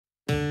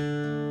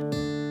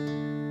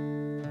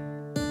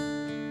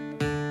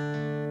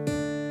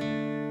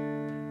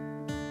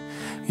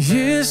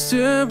Years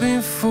stood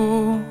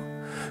before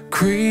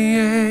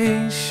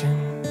creation,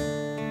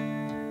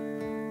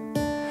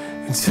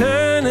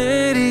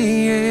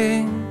 eternity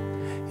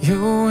in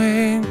your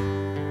hand.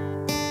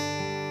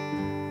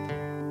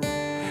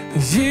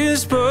 You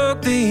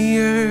spoke the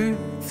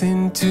earth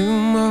into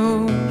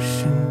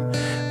motion,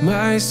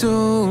 my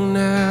soul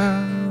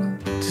now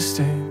to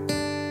stand.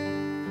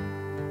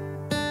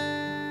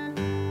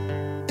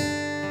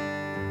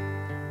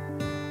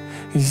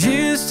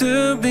 You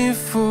stood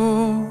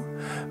before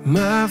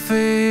my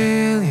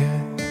failure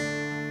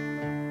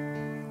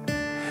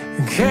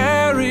and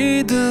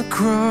carried the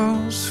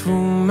cross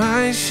for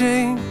my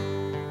shame.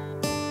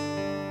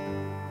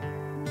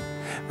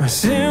 My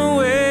sin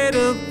weighed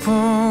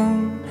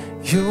upon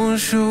your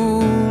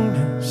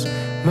shoulders,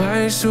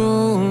 my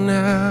soul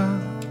now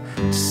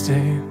to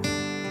stand.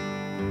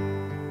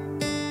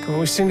 Come on,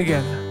 we sing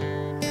together.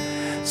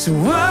 So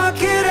what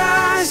could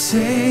I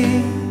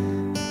say?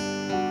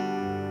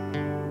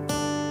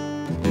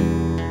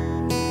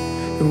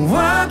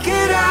 What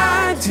could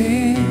I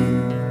do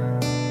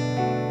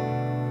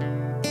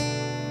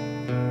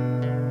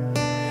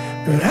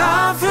but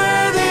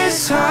offer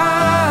this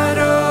heart,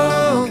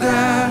 oh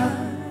God,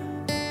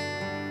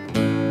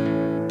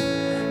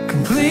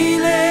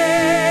 completely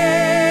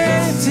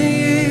to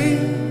you?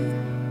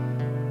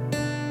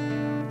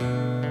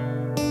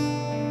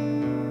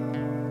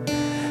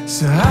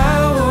 So I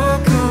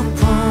walk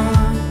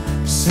upon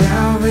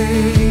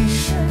salvation.